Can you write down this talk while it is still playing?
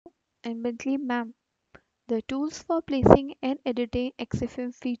and Bentley map. The tools for placing and editing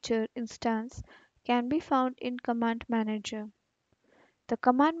XFM feature instance can be found in Command Manager. The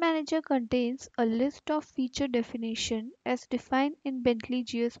Command Manager contains a list of feature definition as defined in Bentley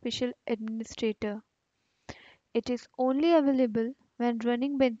Geospatial Administrator. It is only available when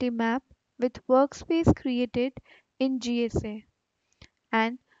running Bentley Map with workspace created in GSA,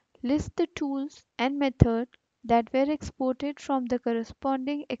 and lists the tools and methods that were exported from the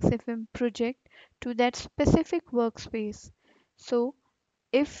corresponding XFM project to that specific workspace. So,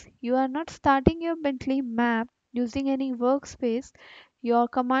 if you are not starting your Bentley map using any workspace, your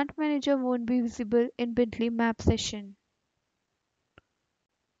command manager won't be visible in Bentley map session.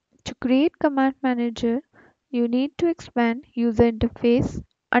 To create command manager, you need to expand user interface.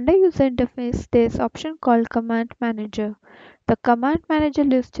 Under user interface, there is option called command manager. The command manager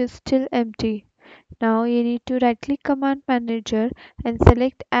list is still empty. Now you need to right click command manager and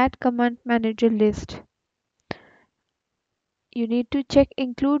select add command manager list. You need to check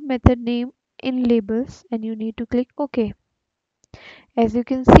include method name in labels and you need to click OK. As you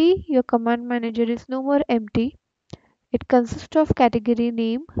can see, your command manager is no more empty. It consists of category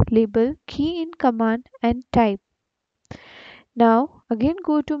name, label, key in command and type. Now again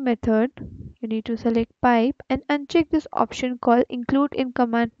go to method. You need to select pipe and uncheck this option called include in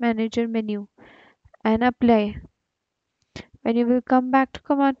command manager menu and apply. When you will come back to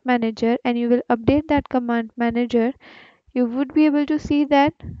command manager and you will update that command manager, you would be able to see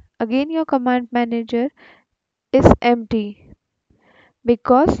that again your command manager is empty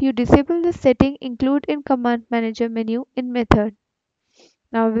because you disable the setting include in command manager menu in method.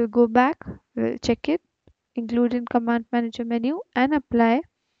 Now we'll go back, we'll check it, include in command manager menu and apply,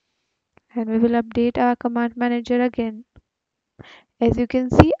 and we will update our command manager again. As you can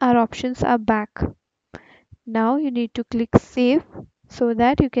see, our options are back. Now you need to click save so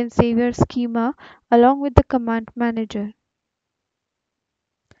that you can save your schema along with the command manager.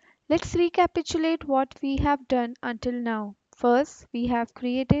 Let's recapitulate what we have done until now. First, we have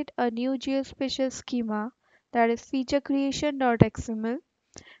created a new geospatial schema, that is feature creation.xml.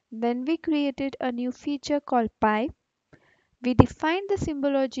 Then we created a new feature called pipe. We defined the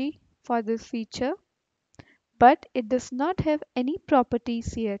symbology for this feature, but it does not have any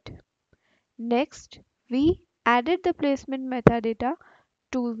properties yet. Next, we added the placement metadata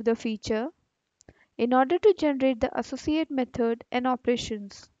to the feature in order to generate the associate method and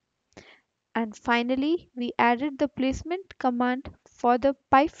operations. And finally, we added the placement command for the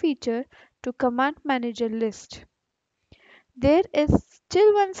pipe feature to command manager list. There is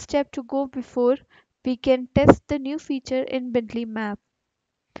still one step to go before we can test the new feature in Bentley Map.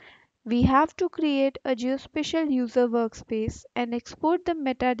 We have to create a geospatial user workspace and export the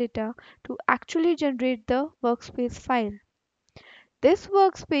metadata to actually generate the workspace file. This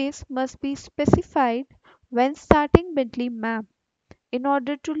workspace must be specified when starting Bentley Map in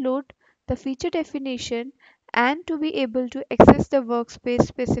order to load the feature definition and to be able to access the workspace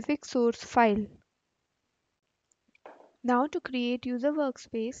specific source file. Now to create user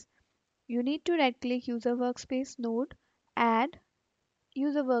workspace, you need to right click user workspace node, add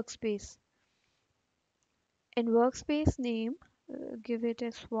user workspace. In workspace name, give it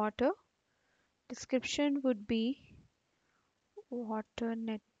as water. Description would be water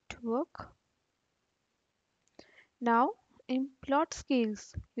network. Now in plot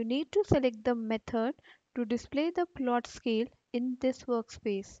scales, you need to select the method to display the plot scale in this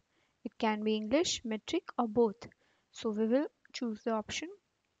workspace. It can be English, metric or both. So we will choose the option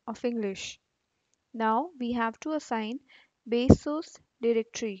of English. Now we have to assign base source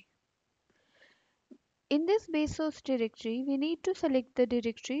directory. In this base source directory, we need to select the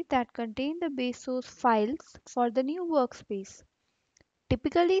directory that contain the base source files for the new workspace.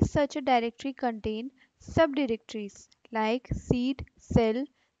 Typically, such a directory contain subdirectories like seed, cell,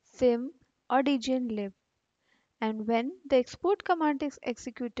 sim, or dgnlib. And when the export command is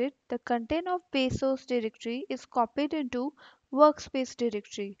executed, the content of base source directory is copied into workspace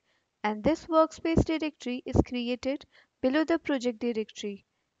directory. And this workspace directory is created below the project directory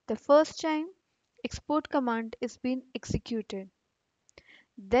the first time export command is being executed.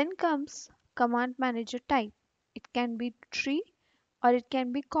 Then comes command manager type. It can be tree or it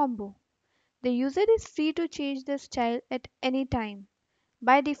can be combo. The user is free to change the style at any time.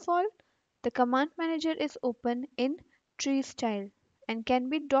 By default, the command manager is open in tree style and can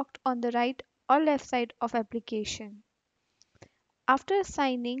be docked on the right or left side of application. After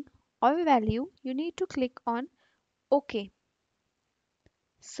assigning all value, you need to click on OK.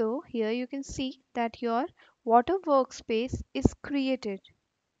 So here you can see that your water workspace is created.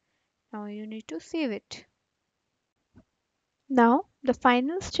 Now you need to save it. Now the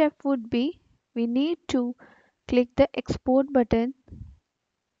final step would be we need to click the export button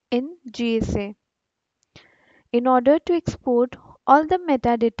in GSA. In order to export all the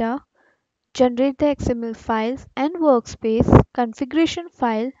metadata, generate the XML files and workspace configuration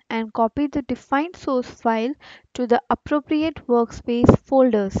file and copy the defined source file to the appropriate workspace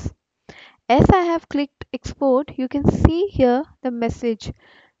folders. As I have clicked export, you can see here the message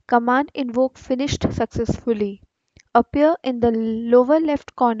command invoke finished successfully appear in the lower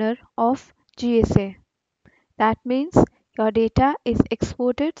left corner of GSA. That means your data is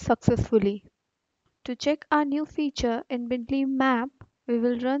exported successfully. To check our new feature in Bentley Map, we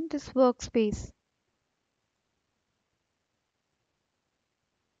will run this workspace.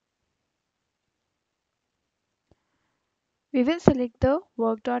 We will select the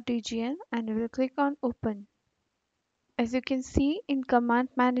work.dgn and we will click on open. As you can see in Command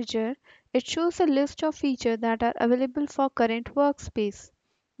Manager, it shows a list of features that are available for current workspace.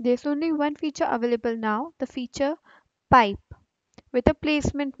 There's only one feature available now, the feature pipe with a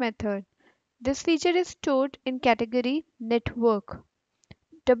placement method. This feature is stored in category network.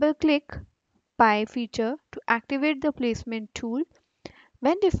 Double click pipe feature to activate the placement tool.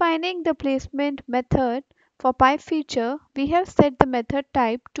 When defining the placement method for pipe feature, we have set the method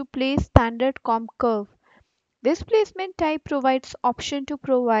type to place standard comp curve. This placement type provides option to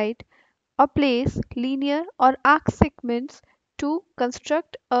provide or place linear or arc segments to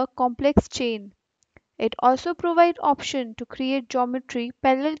construct a complex chain. It also provides option to create geometry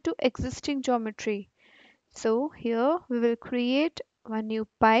parallel to existing geometry. So here we will create one new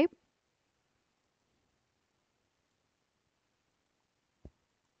pipe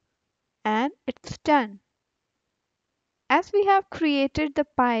and it's done. As we have created the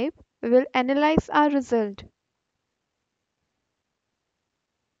pipe, we will analyze our result.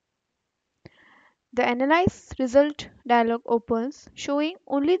 The Analyze Result dialog opens, showing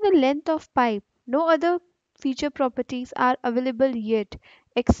only the length of pipe. No other feature properties are available yet,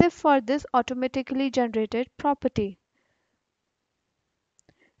 except for this automatically generated property.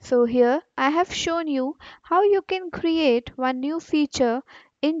 So here I have shown you how you can create one new feature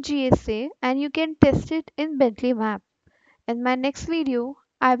in GSA and you can test it in Bentley Map. In my next video,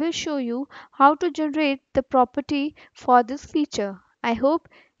 I will show you how to generate the property for this feature. I hope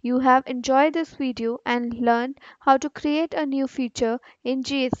you have enjoyed this video and learned how to create a new feature in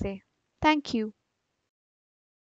GSA. Thank you.